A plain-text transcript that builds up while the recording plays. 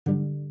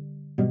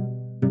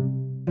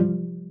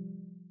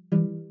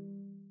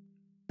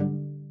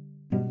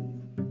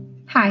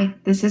Hi,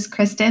 this is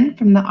Kristen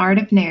from The Art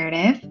of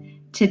Narrative.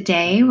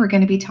 Today, we're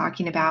going to be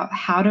talking about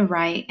how to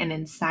write an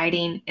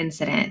inciting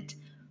incident.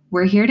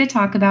 We're here to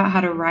talk about how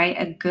to write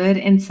a good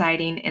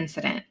inciting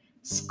incident.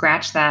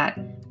 Scratch that.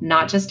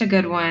 Not just a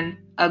good one,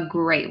 a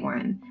great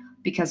one.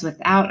 Because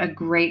without a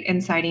great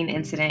inciting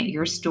incident,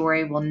 your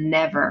story will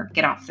never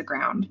get off the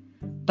ground.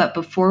 But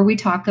before we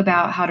talk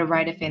about how to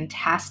write a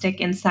fantastic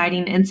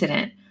inciting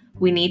incident,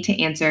 we need to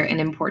answer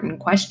an important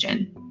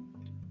question.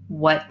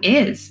 What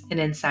is an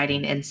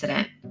inciting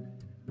incident?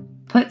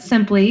 Put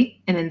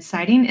simply, an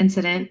inciting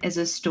incident is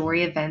a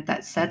story event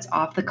that sets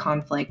off the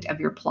conflict of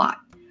your plot.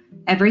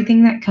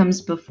 Everything that comes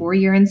before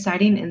your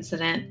inciting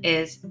incident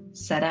is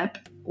setup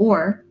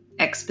or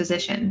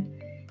exposition.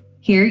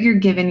 Here you're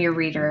given your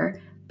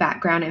reader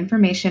background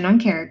information on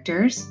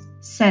characters,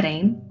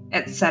 setting,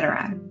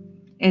 etc.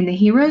 In the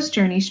hero's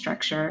journey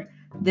structure,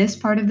 this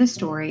part of the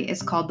story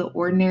is called the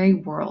ordinary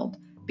world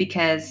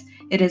because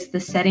it is the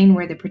setting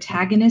where the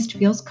protagonist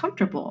feels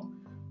comfortable.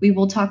 We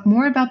will talk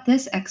more about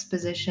this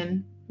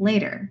exposition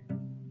later.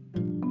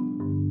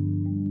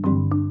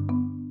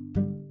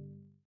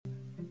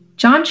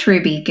 John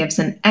Truby gives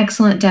an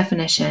excellent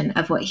definition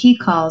of what he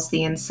calls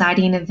the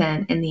inciting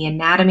event in the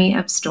Anatomy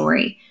of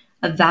Story,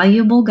 a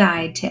valuable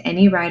guide to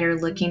any writer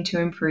looking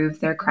to improve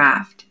their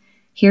craft.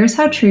 Here's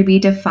how Truby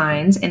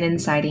defines an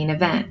inciting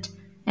event.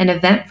 An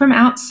event from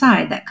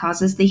outside that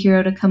causes the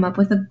hero to come up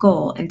with a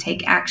goal and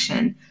take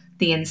action.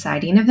 The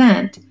inciting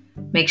event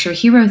makes your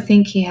hero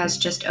think he has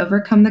just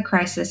overcome the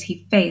crisis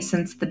he faced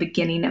since the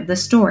beginning of the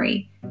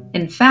story.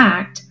 In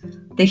fact,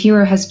 the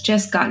hero has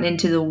just gotten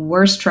into the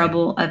worst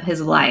trouble of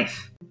his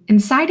life.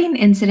 Inciting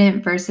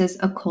incident versus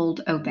a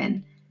cold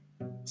open.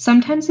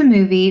 Sometimes a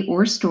movie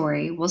or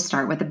story will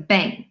start with a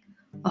bang,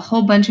 a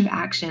whole bunch of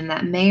action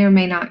that may or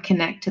may not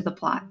connect to the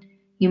plot.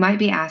 You might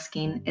be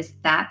asking, is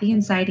that the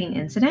inciting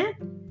incident?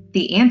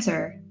 The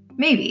answer,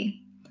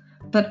 maybe,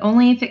 but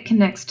only if it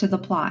connects to the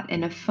plot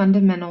in a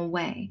fundamental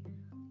way.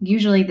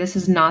 Usually this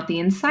is not the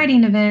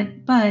inciting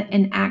event, but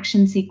an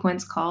action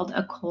sequence called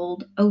a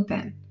cold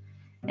open.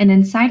 An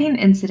inciting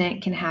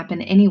incident can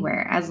happen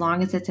anywhere as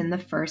long as it's in the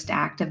first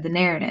act of the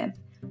narrative.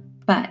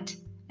 But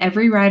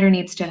every writer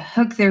needs to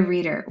hook their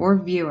reader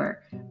or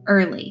viewer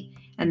early,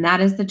 and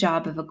that is the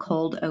job of a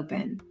cold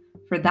open.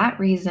 For that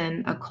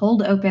reason, a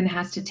cold open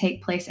has to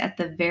take place at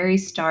the very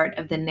start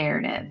of the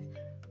narrative.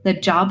 The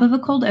job of a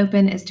cold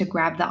open is to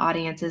grab the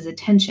audience's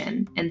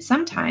attention, and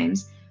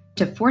sometimes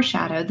to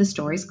foreshadow the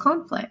story's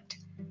conflict.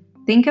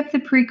 Think of the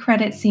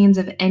pre-credit scenes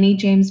of any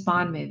James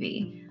Bond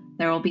movie.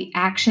 There will be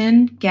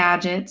action,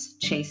 gadgets,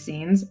 chase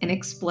scenes, and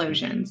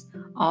explosions,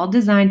 all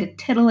designed to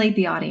titillate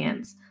the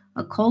audience.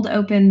 A cold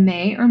open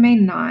may or may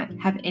not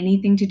have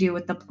anything to do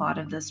with the plot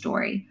of the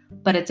story,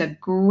 but it's a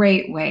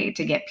great way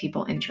to get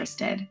people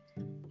interested.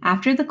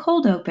 After the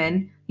cold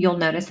open, you'll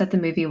notice that the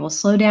movie will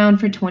slow down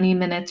for 20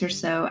 minutes or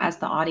so as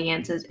the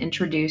audience is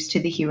introduced to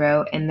the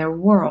hero and their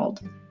world.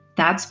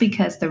 That's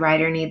because the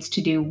writer needs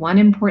to do one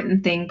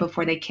important thing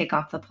before they kick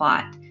off the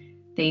plot.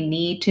 They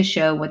need to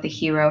show what the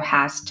hero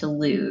has to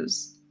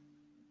lose.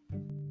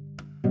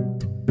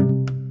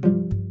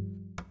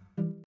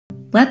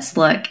 Let's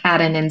look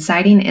at an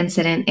inciting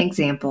incident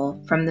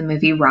example from the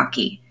movie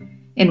Rocky.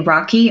 In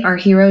Rocky, our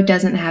hero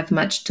doesn't have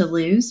much to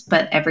lose,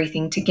 but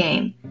everything to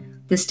gain.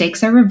 The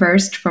stakes are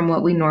reversed from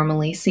what we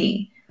normally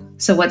see.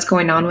 So what's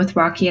going on with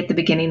Rocky at the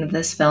beginning of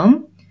this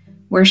film?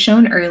 We're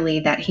shown early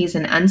that he's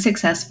an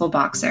unsuccessful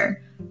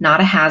boxer,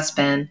 not a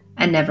has-been,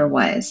 and never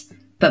was.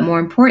 But more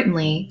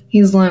importantly,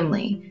 he's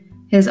lonely.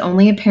 His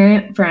only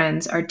apparent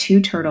friends are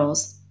two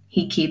turtles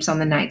he keeps on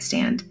the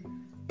nightstand.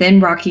 Then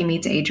Rocky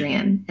meets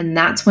Adrian, and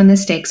that's when the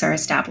stakes are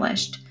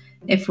established.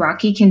 If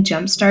Rocky can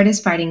jumpstart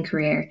his fighting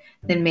career,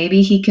 then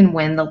maybe he can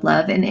win the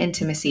love and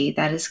intimacy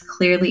that is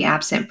clearly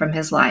absent from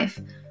his life.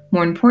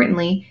 More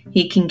importantly,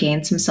 he can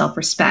gain some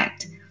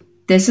self-respect.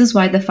 This is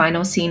why the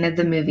final scene of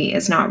the movie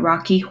is not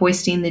Rocky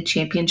hoisting the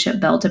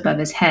championship belt above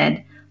his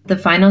head. The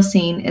final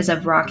scene is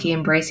of Rocky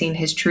embracing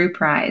his true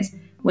prize,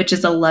 which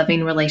is a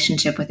loving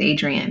relationship with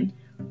Adrian.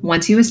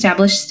 Once you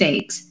establish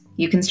stakes,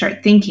 you can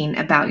start thinking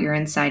about your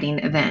inciting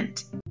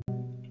event.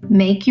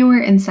 Make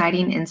your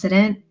inciting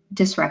incident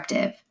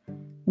disruptive.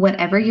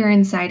 Whatever your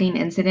inciting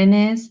incident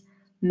is,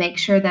 make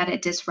sure that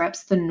it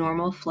disrupts the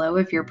normal flow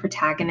of your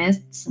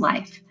protagonist's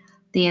life.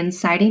 The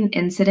inciting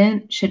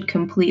incident should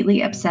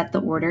completely upset the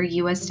order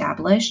you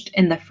established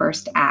in the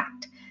first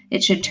act.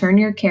 It should turn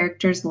your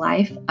character's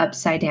life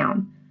upside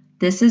down.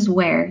 This is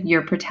where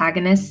your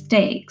protagonist's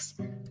stakes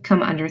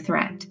come under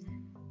threat.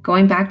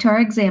 Going back to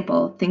our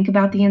example, think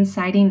about the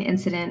inciting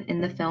incident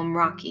in the film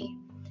Rocky.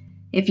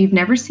 If you've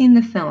never seen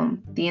the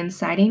film, the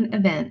inciting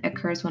event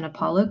occurs when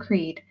Apollo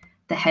Creed,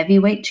 the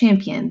heavyweight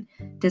champion,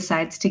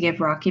 decides to give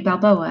Rocky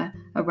Balboa,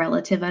 a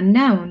relative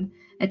unknown,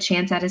 a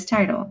chance at his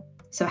title.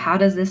 So how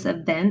does this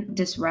event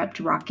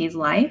disrupt Rocky's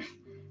life?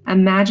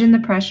 Imagine the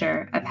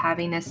pressure of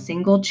having a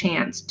single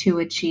chance to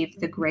achieve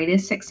the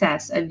greatest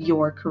success of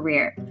your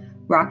career.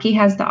 Rocky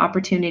has the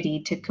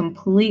opportunity to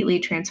completely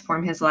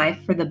transform his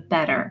life for the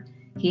better.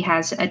 He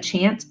has a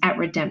chance at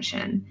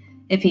redemption.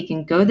 If he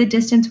can go the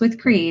distance with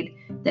Creed,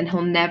 then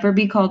he'll never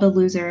be called a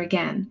loser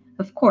again.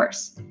 Of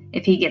course,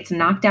 if he gets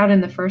knocked out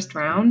in the first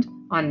round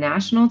on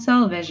national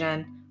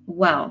television,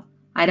 well,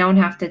 I don't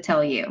have to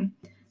tell you.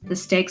 The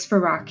stakes for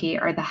Rocky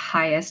are the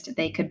highest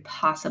they could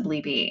possibly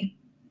be.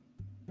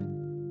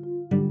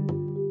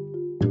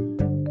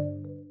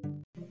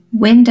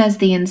 When does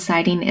the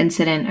inciting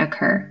incident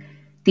occur?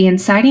 The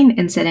inciting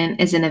incident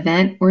is an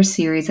event or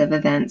series of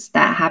events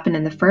that happen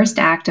in the first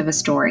act of a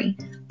story.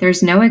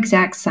 There's no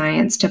exact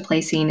science to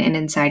placing an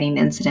inciting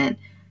incident.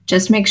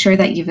 Just make sure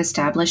that you've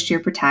established your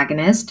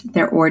protagonist,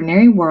 their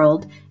ordinary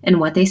world, and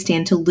what they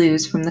stand to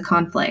lose from the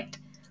conflict.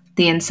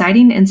 The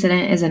inciting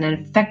incident is an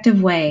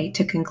effective way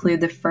to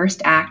conclude the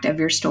first act of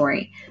your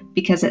story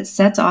because it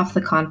sets off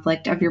the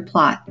conflict of your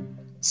plot.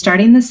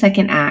 Starting the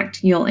second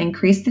act, you'll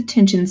increase the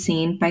tension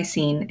scene by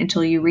scene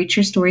until you reach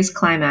your story's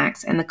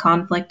climax and the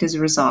conflict is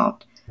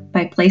resolved.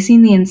 By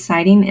placing the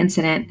inciting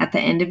incident at the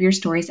end of your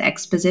story's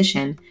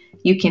exposition,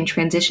 you can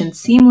transition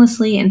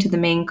seamlessly into the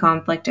main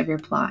conflict of your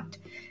plot.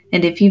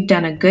 And if you've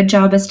done a good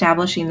job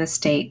establishing the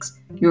stakes,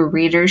 your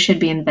readers should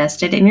be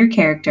invested in your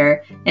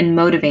character and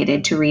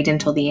motivated to read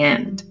until the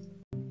end.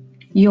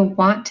 You'll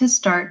want to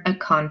start a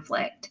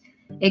conflict.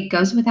 It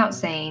goes without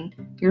saying,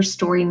 your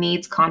story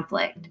needs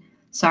conflict.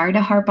 Sorry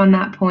to harp on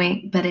that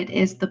point, but it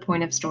is the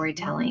point of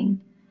storytelling.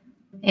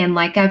 And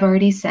like I've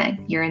already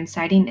said, your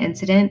inciting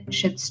incident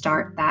should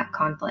start that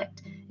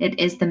conflict. It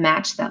is the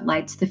match that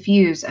lights the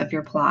fuse of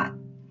your plot.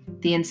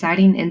 The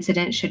inciting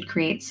incident should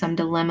create some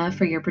dilemma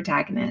for your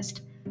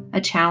protagonist,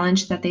 a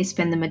challenge that they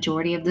spend the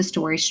majority of the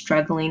story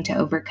struggling to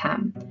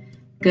overcome.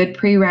 Good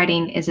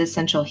pre-writing is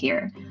essential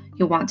here.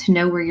 You'll want to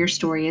know where your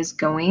story is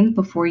going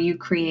before you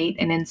create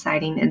an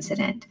inciting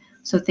incident.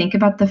 So think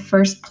about the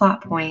first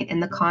plot point in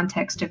the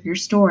context of your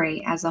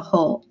story as a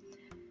whole.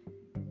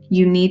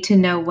 You need to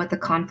know what the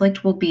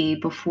conflict will be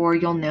before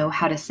you'll know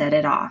how to set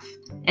it off.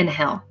 And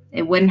hell,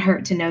 it wouldn't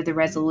hurt to know the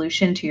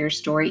resolution to your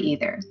story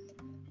either.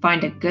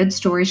 Find a good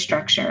story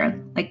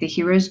structure, like the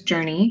hero's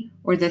journey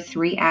or the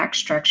 3-act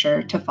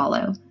structure to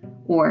follow.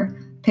 Or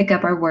pick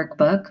up our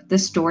workbook, the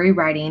Story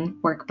Writing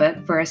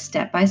Workbook, for a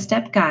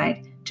step-by-step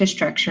guide to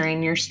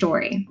structuring your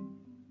story.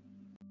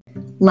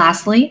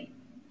 Lastly,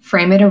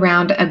 frame it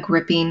around a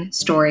gripping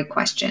story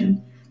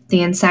question.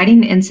 The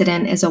inciting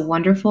incident is a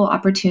wonderful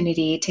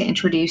opportunity to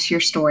introduce your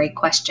story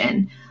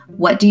question.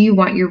 What do you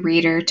want your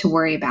reader to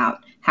worry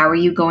about? How are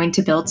you going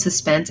to build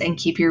suspense and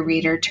keep your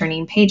reader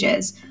turning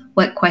pages?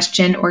 What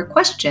question or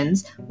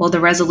questions will the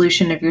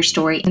resolution of your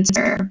story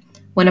answer?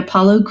 When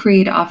Apollo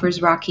Creed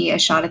offers Rocky a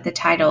shot at the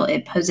title,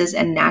 it poses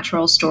a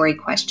natural story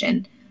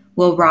question.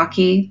 Will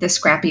Rocky, the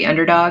scrappy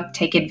underdog,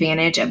 take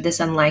advantage of this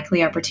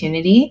unlikely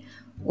opportunity?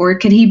 Or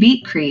could he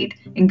beat Creed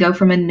and go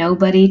from a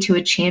nobody to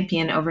a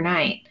champion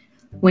overnight?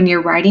 When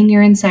you're writing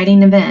your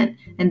inciting event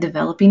and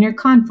developing your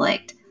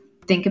conflict,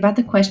 think about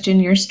the question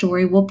your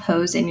story will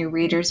pose in your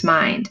reader's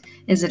mind.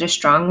 Is it a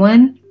strong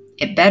one?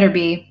 It better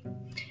be.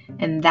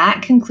 And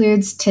that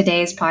concludes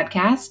today's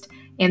podcast.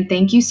 And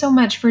thank you so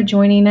much for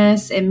joining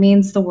us. It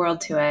means the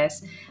world to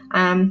us.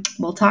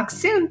 We'll talk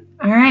soon.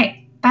 All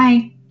right.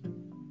 Bye.